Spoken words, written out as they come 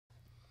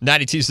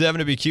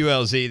92.7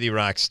 WQLZ, the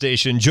rock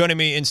station. Joining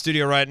me in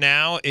studio right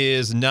now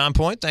is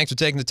Nonpoint. Thanks for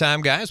taking the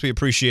time, guys. We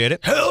appreciate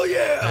it. Hell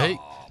yeah! Hey.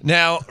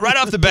 Now, right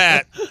off the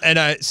bat, and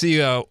I see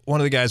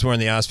one of the guys wearing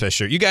the Ozfest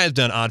shirt. You guys have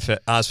done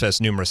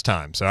Ozfest numerous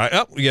times. All right.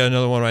 Oh, we got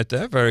another one right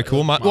there. Very cool.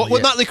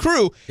 With Motley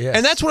Crue. Yes.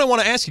 And that's what I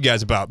want to ask you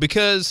guys about,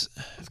 because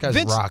this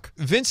guy's rock.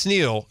 Vince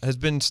Neil has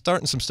been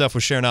starting some stuff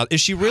with Sharon Oz.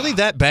 Is she really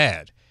that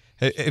bad?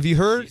 Have you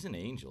heard? She's an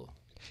angel.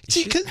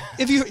 See,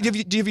 have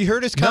you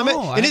heard his comment?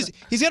 No, and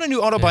he's got a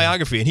new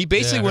autobiography, and he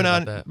basically went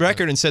on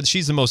record and said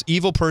she's the most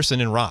evil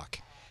person in rock.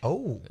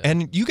 Oh.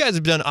 And you guys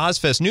have done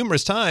Ozfest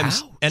numerous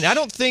times, Ouch. and I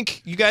don't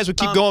think you guys would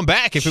keep going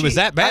back if it was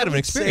that bad of an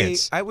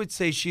experience. I would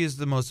say she is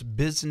the most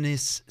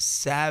business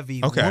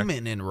savvy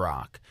woman in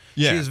rock.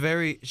 Yeah. She's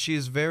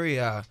very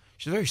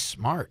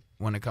smart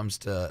when it comes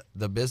to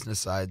the business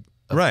side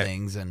of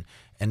things and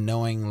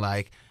knowing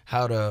like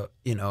how to,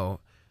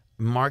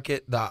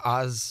 market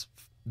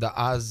the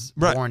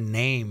Osborne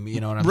name,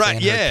 you know what I'm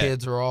saying? Her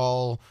kids are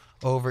all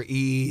over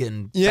E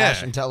and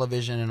fashion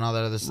television and all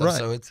that other stuff.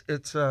 So it's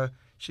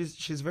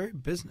she's very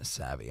business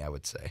savvy, I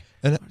would say.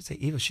 And I would say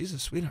Eva, she's a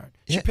sweetheart.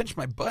 She pinched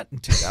my butt in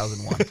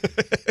 2001.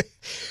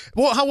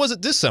 Well, how was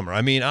it this summer?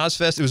 I mean,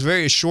 Ozfest, it was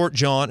very short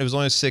jaunt. It was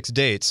only 6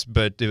 dates,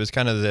 but it was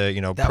kind of the,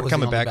 that was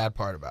coming the only back. bad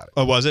part about it.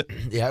 Oh, was it?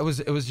 Yeah, it was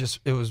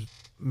the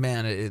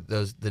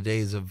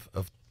days of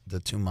the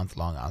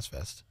 2-month-long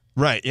Ozfest.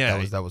 Right, yeah.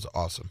 That was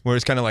awesome. Where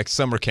it's kind of like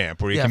summer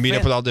camp, where you can meet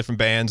up with all different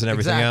bands and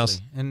everything else.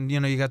 And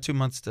you got 2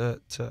 months to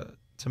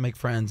make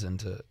friends and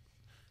to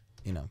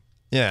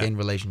gain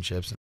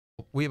relationships.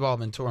 We've all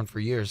been touring for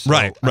years. So,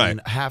 I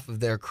mean, half of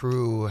their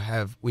crew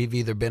we've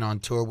either been on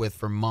tour with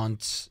for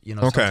months,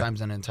 sometimes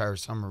an entire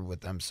summer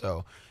with them.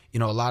 So, a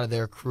lot of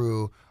their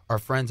crew are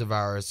friends of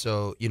ours.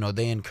 So,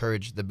 they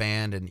encouraged the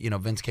band, and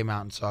Vince came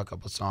out and saw a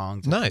couple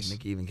songs. Nice.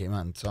 Mickey even came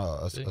out and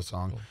saw a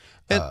song.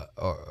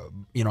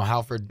 Cool.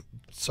 Halford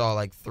saw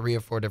like 3 or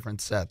 4 different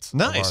sets.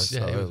 Nice.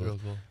 Of ours, so it was real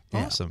cool.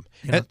 Awesome.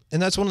 And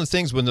that's one of the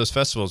things when those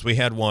festivals, we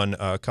had one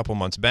a couple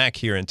months back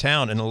here in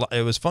town, and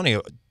it was funny.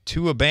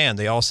 To a band,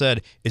 they all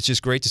said it's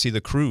just great to see the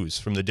crews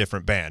from the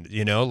different band,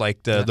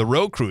 like the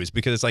road crews,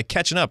 because it's like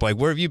catching up. Like,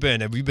 where have you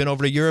been? Have you been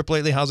over to Europe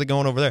lately? How's it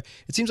going over there?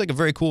 It seems like a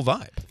very cool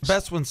vibe. The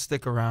best ones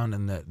stick around,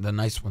 and the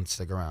nice ones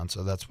stick around.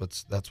 So that's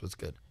what's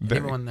good.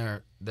 Even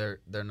when they're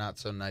not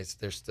so nice,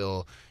 they're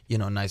still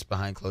nice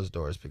behind closed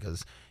doors,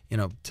 because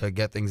to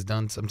get things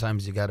done,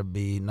 sometimes you got to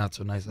be not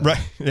so nice. Right?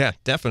 Yeah,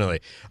 definitely.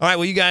 All right.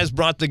 Well, you guys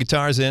brought the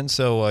guitars in,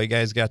 so you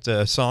guys got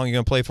the song you're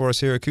gonna play for us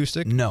here,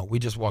 acoustic? No, we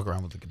just walk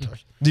around with the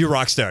guitars. You're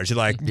rock stars. You're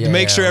like,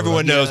 make sure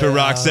everyone knows we're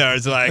rock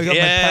stars. Like, I got my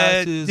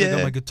patches, I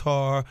got my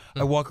guitar.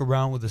 I walk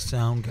around with a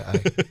sound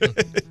guy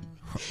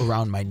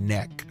around my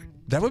neck.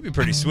 That would be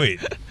pretty sweet,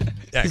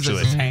 actually.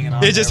 He's just hanging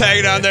on. It's just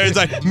hanging on there. It's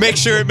like, make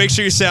sure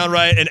you sound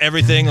right and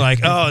everything. Like,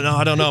 oh no,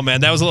 I don't know,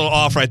 man. That was a little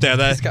off right there.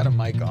 He's got a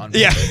mic on.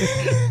 Yeah.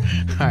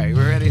 All right,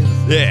 we're ready.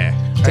 Yeah.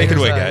 Take it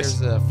away, guys. Here's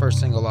the first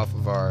single off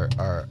of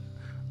our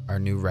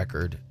new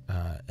record,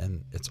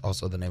 and it's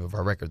also the name of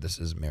our record. This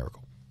is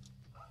Miracle.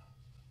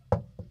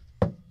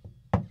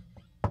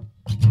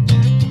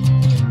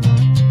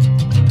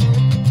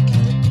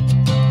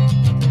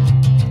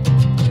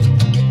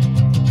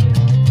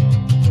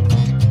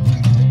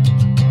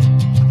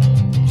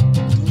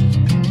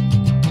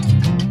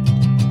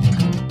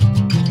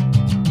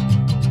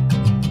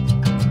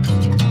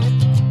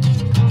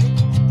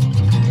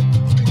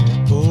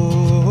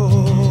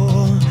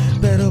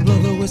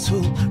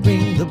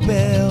 Ring the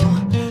bell.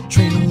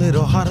 Train a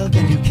little harder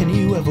than you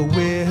ever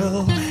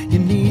will. You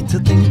need to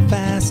think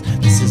fast.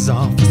 This is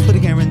our first, but I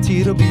guarantee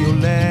it'll be your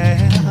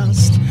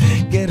last.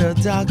 Get a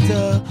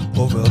doctor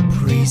or a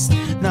priest.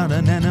 Not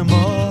an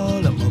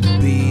animal, I'm a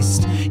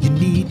beast. You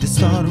need to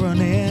start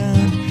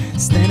running.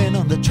 Standing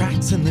on the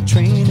tracks and the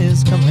train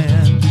is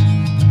coming.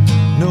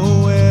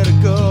 Nowhere to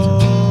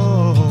go.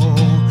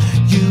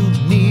 You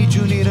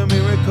need a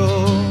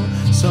miracle.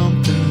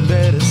 Something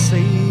better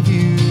save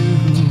you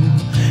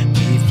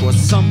before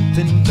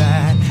something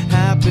bad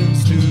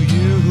happens to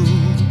you.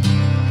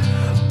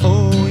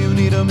 Oh, you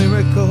need a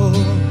miracle.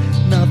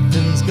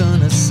 Nothing's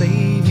gonna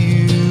save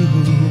you.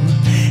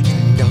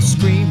 And I'll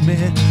scream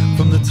it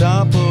from the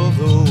top of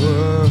the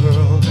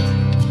world.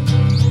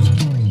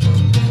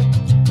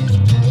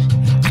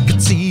 I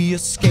could see you're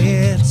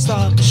scared,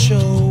 start to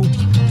show.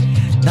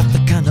 Not the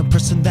kind of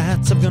person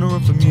that's gonna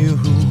run from you.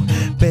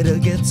 Better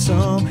get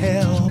some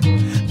help.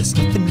 There's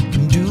nothing you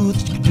can do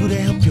to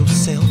help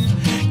yourself.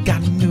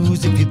 Got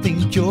news if you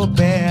think you're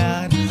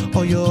bad.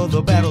 All your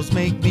other battles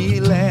make me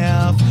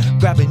laugh.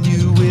 Grabbing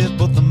you with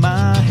both of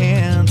my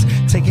hands,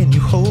 taking you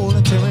whole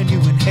and tearing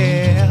you in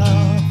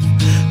half.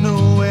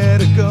 Nowhere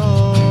to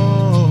go.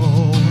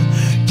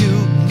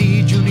 You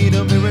need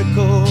a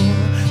miracle.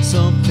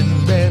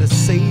 Something better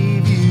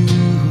save you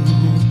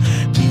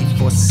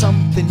before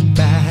something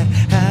bad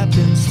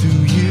happens to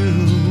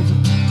you.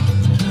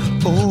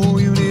 Oh,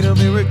 you need a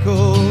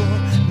miracle.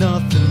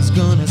 Nothing's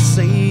gonna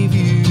save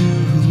you.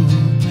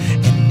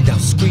 And I'll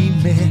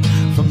scream it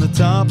from the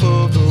top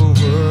of the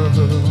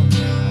world.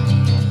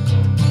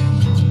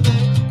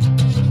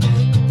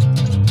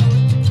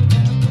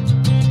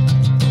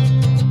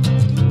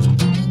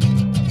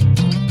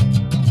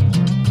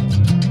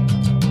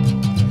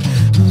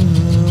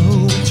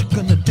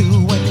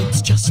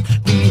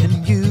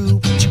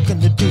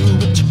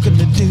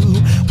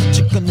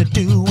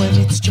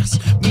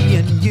 just me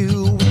and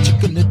you. What you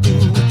gonna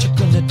do? What you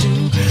gonna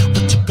do?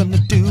 What you gonna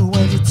do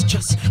when it's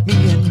just me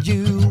and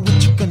you?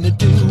 What you gonna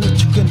do?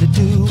 What you gonna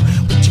do?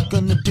 What you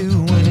gonna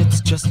do when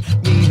it's just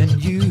me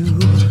and you?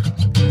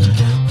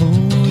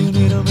 Oh, you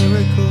need a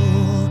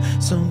miracle,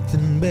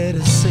 something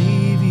better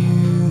save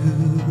you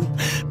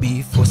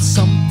before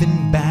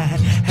something bad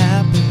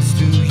happens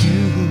to you.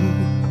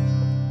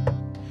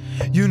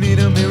 You need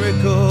a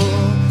miracle,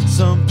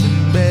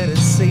 something better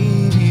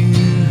save you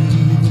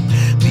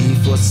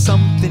before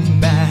something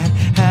bad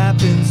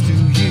happens to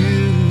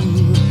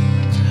you.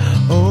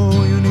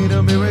 Oh, you need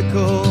a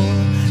miracle,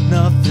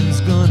 nothing's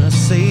gonna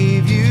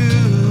save you.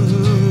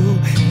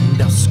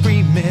 And I'll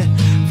scream it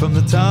from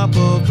the top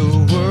of the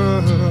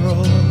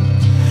world.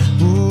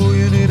 Ooh,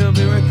 you need a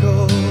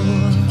miracle,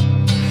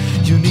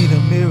 you need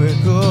a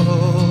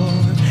miracle.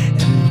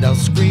 And I'll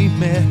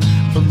scream it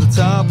from the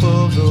top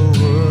of the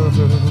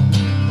world.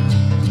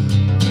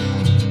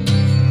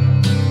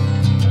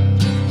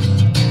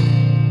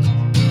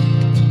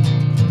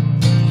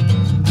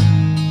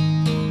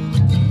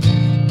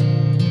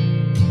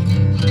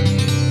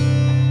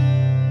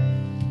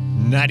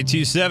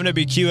 92.7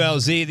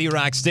 WQLZ, the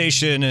rock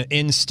station,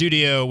 in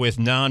studio with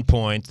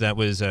Nonpoint. That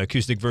was an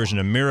acoustic version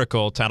of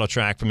Miracle, title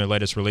track from their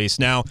latest release.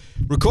 Now,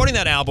 recording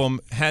that album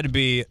had to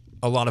be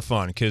a lot of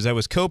fun because that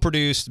was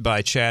co-produced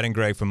by Chad and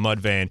Greg from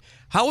Mudvayne.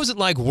 How was it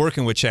like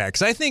working with Chad?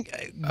 Because I think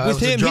with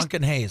him, a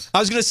drunken haze. I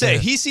was going to say,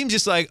 he seems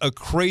just like a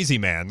crazy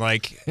man.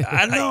 Like,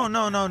 No.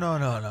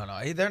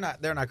 They're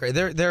not crazy.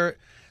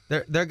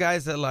 They're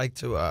guys that like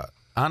to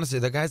honestly,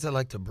 they're guys that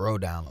like to bro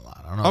down a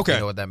lot. I don't know if you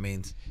know what that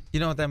means. You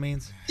know what that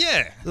means?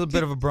 Yeah, a little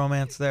bit of a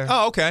bromance there.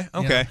 Oh, okay,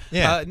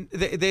 yeah.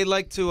 They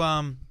like to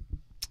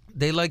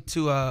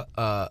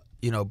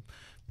you know,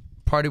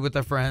 party with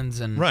their friends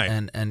and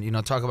and you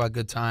know, talk about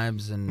good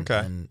times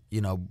and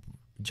you know,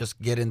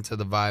 just get into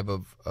the vibe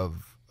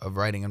of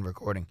writing and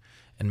recording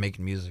and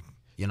making music.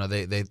 You know,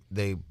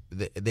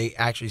 they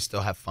actually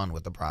still have fun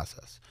with the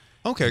process.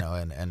 Okay, you know,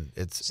 and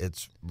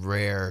it's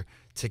rare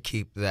to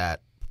keep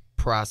that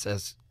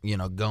process, you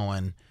know,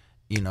 going,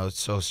 you know,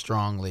 so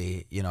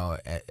strongly, you know,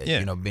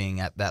 you know, being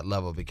at that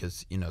level,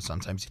 because, you know,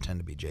 sometimes you tend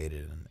to be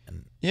jaded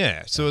and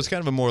yeah, so it's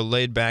kind of a more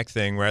laid back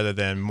thing rather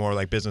than more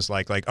like business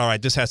like all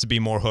right, this has to be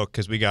more hook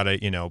because we got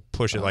to, you know,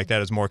 push it like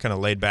that. It's more kind of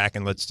laid back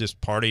and let's just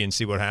party and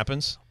see what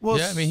happens. Well,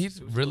 yeah, I mean,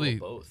 he's really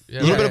a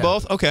little bit of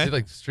both. Okay, he's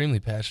like extremely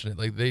passionate.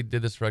 Like they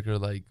did this record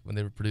like when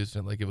they were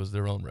producing it like it was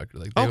their own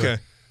record. Like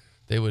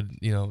they would,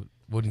 you know,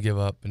 wouldn't give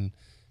up and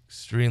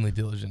extremely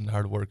diligent and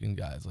hardworking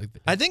guys. Like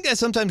I think that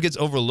sometimes gets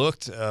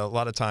overlooked a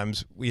lot of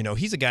times. You know,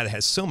 he's a guy that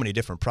has so many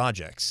different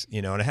projects,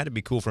 you know, and it had to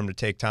be cool for him to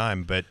take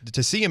time. But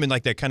to see him in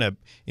like that kind of,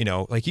 you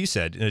know, like you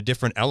said, in a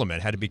different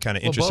element had to be kind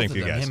of interesting both for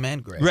you them, guys. Him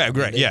and Greg. Right,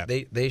 Greg, yeah.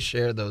 They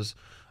share those,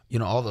 you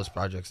know, all those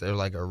projects. They're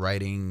like a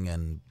writing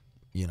and,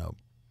 you know,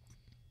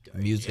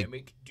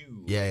 music.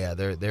 Yeah,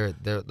 they're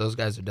those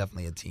guys are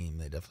definitely a team.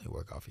 They definitely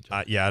work off each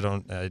other. Yeah, I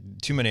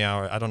don't too many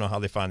hours. I don't know how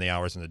they find the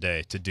hours in the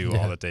day to do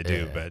all that they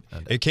do, but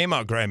it came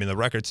out great. I mean, the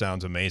record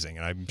sounds amazing,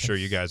 and I'm sure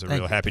you guys are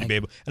real happy to be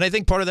able. And I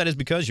think part of that is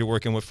because you're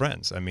working with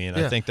friends. I mean,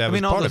 I think that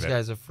was part of it. all those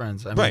guys are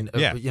friends. I mean,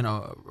 you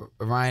know,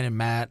 Ryan and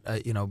Matt,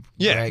 you know,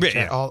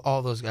 Greg,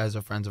 all those guys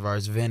are friends of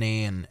ours.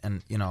 Vinny and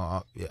you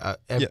know,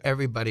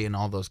 everybody in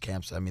all those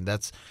camps. I mean,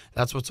 that's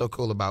what's so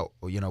cool about,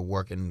 you know,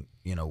 working,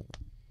 you know,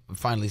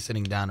 finally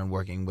sitting down and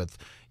working with,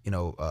 you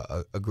know,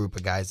 a group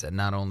of guys that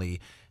not only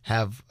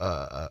have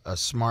a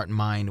smart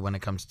mind when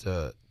it comes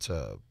to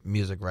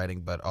music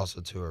writing, but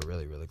also to are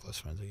really, really close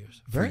friends of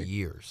yours for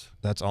years.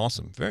 That's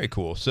awesome. Very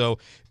cool. So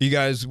you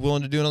guys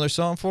willing to do another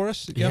song for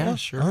us? Yeah,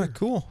 sure. All right,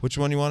 cool. Which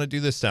one you want to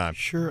do this time?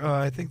 Sure.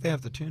 I think they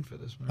have the tune for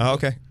this one. Oh,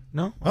 okay.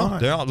 No? Oh, right.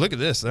 They're all, look at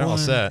this. They're all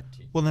set.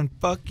 Well, then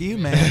fuck you,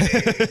 man.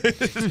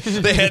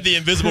 They had the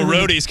invisible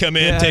roadies come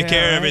in, take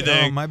care of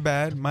everything. Oh, my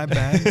bad. My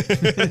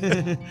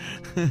bad.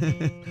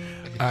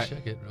 All right.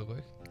 Check it real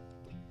quick.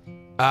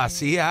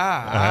 See,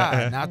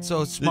 not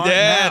so smart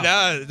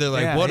now. They're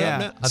like, what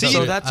up now?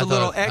 So that's a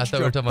little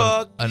extra.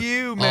 Fuck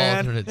you, man.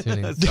 Alternate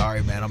tuning.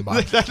 Sorry, man. I'm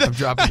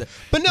dropping it.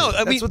 But no,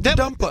 I mean, that's what the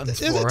dump button's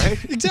for,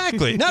 right?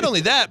 Exactly. Not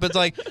only that, but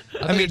like,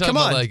 I mean, come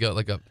on. Like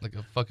a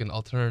fucking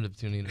alternative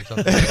tuning or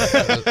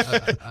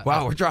something.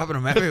 Wow, we're dropping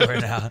them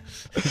everywhere now.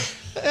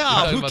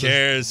 Oh, who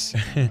cares?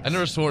 I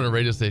never swore in a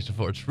radio station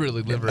before. It's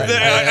really liberating.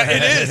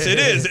 It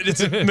is. It's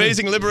an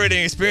amazing,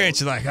 liberating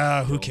experience. You're like,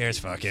 oh, who cares?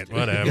 Fuck it.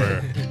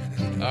 Whatever.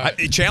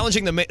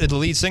 Challenging the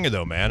lead singer,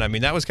 though, man. I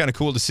mean, that was kind of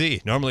cool to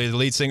see. Normally, the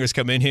lead singers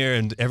come in here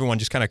and everyone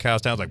just kind of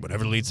cows down, like,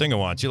 whatever the lead singer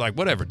wants. You're like,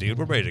 whatever, dude.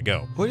 We're ready to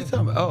go. What are you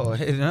talking about? Oh,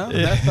 hey, no,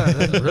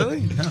 that's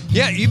really? No.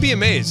 Yeah, you'd be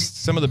amazed.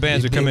 Some of the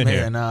bands who come in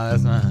here. No,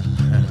 that's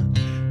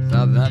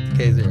not the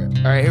case here.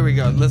 All right, here we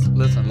go.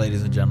 Listen,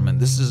 ladies and gentlemen.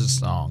 This is a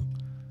song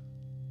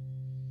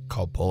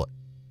called Bullet.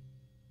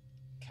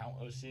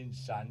 Count us in,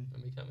 son.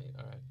 Let me come in.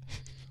 All right.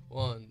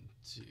 1,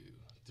 2,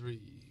 3,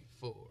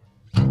 4.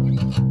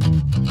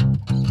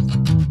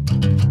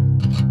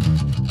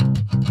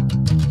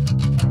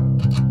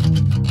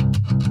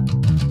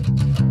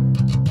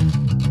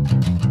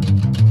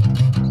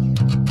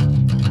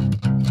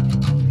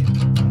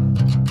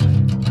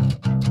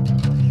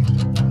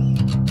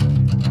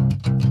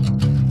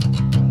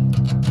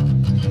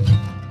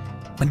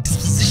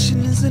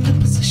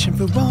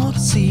 for all to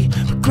see,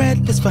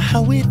 regretless for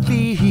how it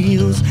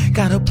feels.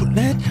 Got a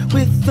bullet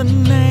with a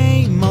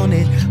name on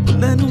it,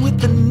 bullet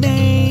with a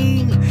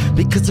name,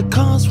 because it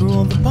calls for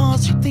all the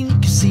parts you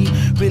think you see,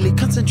 really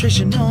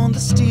concentration on the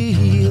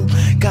steel.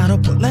 Got a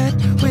bullet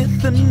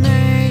with a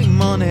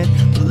name on it,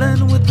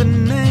 bullet with a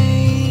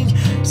name.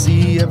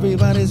 See,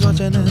 everybody's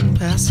watching and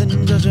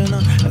passing, judging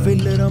on every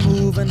little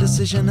move and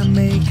decision I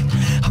make.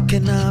 How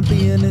can I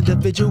be an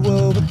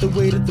individual with the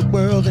weight of the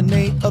world and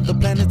 8 other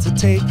planets to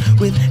take?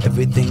 With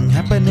everything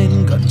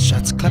happening,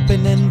 gunshots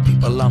clapping and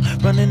people on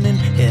running in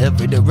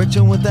every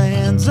direction with their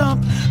hands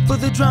up for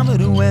the drama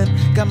to end.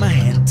 Got my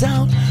hand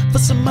out for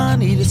some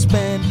money to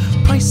spend,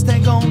 price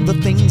tag on the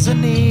things I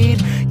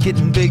need,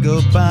 getting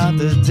bigger by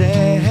the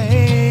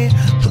day.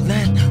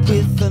 Bullet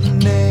with a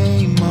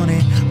name on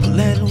it,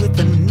 bullet with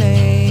a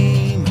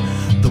name.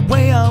 The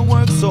way I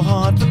work so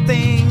hard for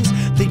things,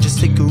 they just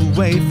take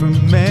away from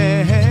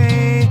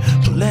me.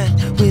 Bullet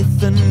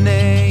with a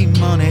name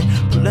on it,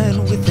 bullet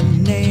with a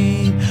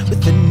name,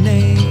 with a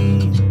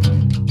name.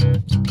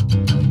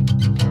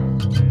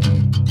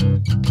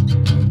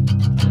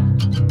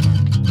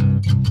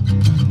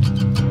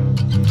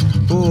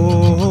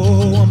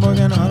 Oh, I'm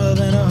working harder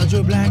than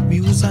 100 black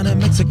mules out in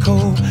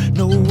Mexico.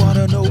 No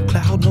water, no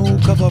cloud, no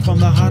cover from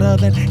the hotter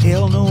than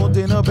hell. No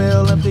dinner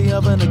bell, empty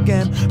oven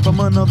again from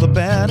another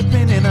bad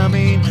opinion. I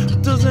mean, who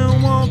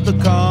doesn't want the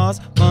cars,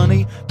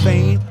 money,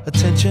 fame,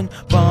 attention,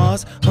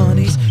 bars,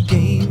 honeys,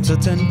 games,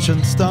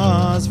 attention,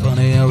 stars?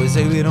 Funny how we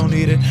say we don't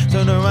need it,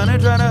 turn around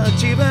and try to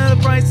achieve it. A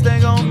price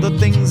tag on the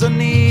things I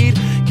need,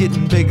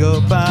 getting bigger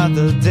by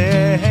the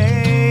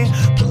day.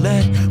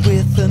 Bullet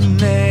with a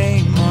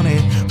name on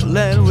it,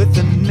 bullet with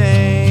a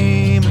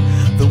name.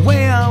 The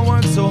way I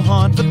work so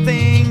hard for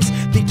things,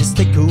 they just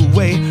take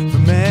away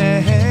from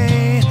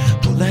me.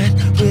 Bullet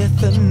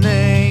with a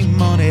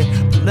name on it,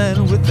 bullet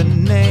with a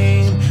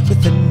name,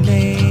 with a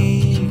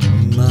name.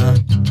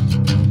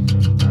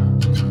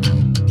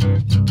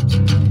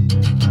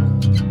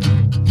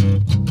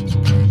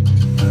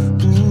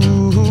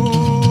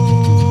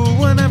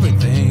 Ooh, and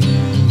everything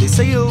they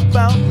say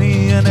about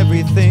me and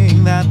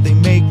everything that they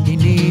make me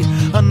need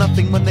are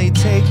nothing when they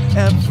take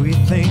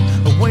everything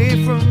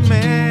away from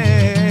me.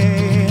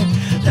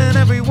 And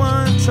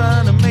everyone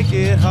trying to make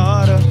it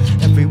harder,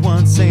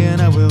 everyone saying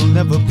I will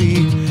never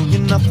be.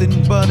 You're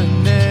nothing but a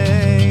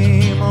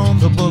name on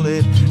the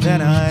bullet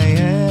that I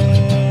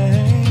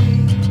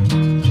am.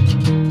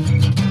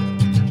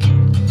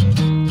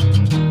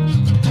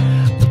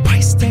 The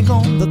price tag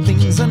on the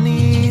things I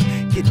need,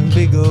 getting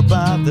bigger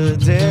by the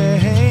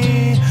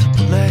day.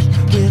 Bullet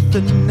with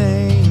a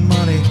name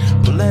on it,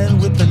 bullet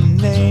with a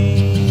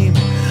name.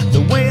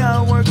 The way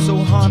I work so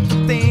hard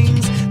for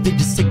things, they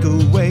just take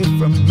away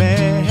from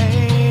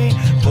me.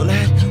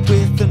 Bullet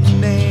with a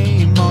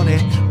name on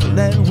it,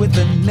 bullet with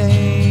a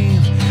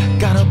name.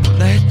 Got a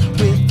bullet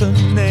with a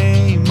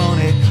name on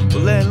it,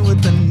 bullet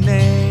with a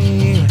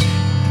name.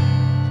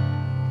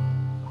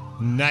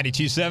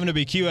 92.7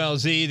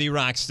 WQLZ, the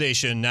rock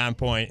station.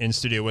 Nonpoint in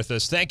studio with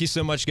us. Thank you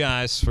so much,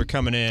 guys, for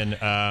coming in.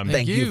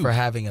 Thank you for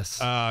having us.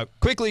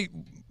 Quickly,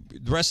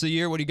 the rest of the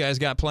year, what do you guys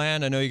got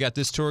planned? I know you got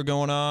this tour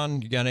going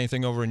on. You got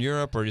anything over in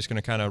Europe, or just going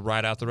to kind of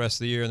ride out the rest of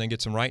the year and then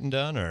get some writing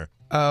done? Or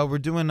we're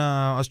doing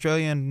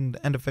Australia in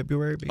end of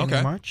February, beginning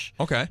of March.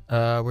 Okay.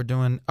 We're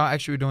doing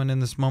actually we're doing In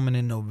This Moment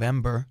in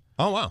November.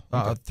 Oh wow.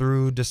 Okay.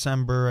 Through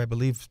December, I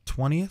believe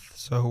 20th.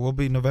 So we'll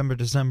be November,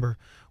 December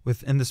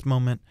with In This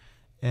Moment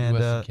and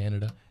US and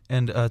Canada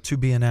and To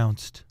Be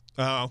Announced.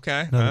 Oh,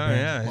 okay.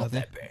 Yeah. Love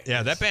that band.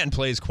 Yeah, that band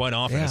plays quite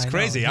often. Yeah, it's I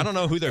crazy. know. I don't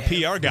know who their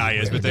PR guy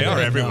is, but they are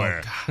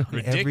everywhere.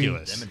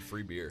 Ridiculous. Them and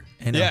free beer.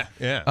 Yeah.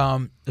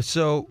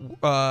 So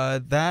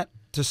that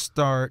to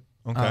start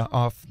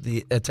off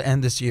to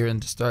end this year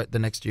and to start the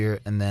next year,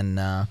 and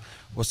then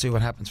we'll see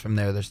what happens from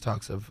there. There's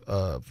talks of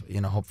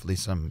hopefully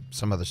some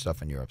other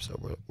stuff in Europe. So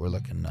we're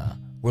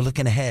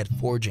looking ahead,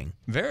 forging.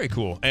 Very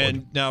cool.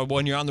 And now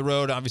when you're on the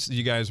road, obviously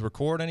you guys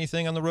record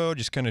anything on the road?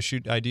 Just kind of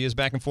shoot ideas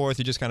back and forth?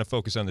 You just kind of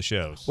focus on the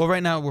shows? Well,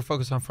 right now we're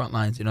focused on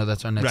Frontlines.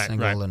 That's our next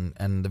single,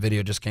 and the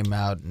video just came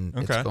out, and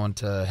it's going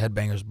to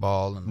Headbangers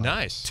Ball in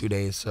like 2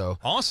 days. So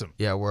awesome.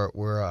 Yeah,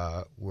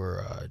 we're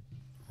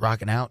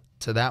rocking out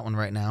to that one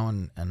right now,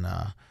 and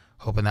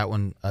hoping that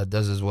one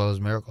does as well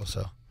as Miracle.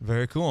 So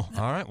very cool.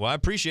 All right. Well, I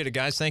appreciate it,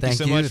 guys. Thank you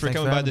so much for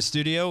coming by the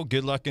studio.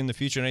 Good luck in the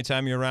future.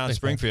 Anytime you're around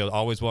Springfield,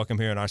 always welcome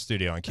here in our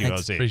studio on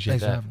QLZ. Appreciate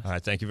that. All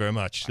right. Thank you very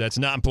much. That's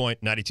Nonpoint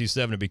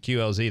 92.7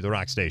 WQLZ, the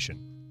rock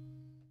station.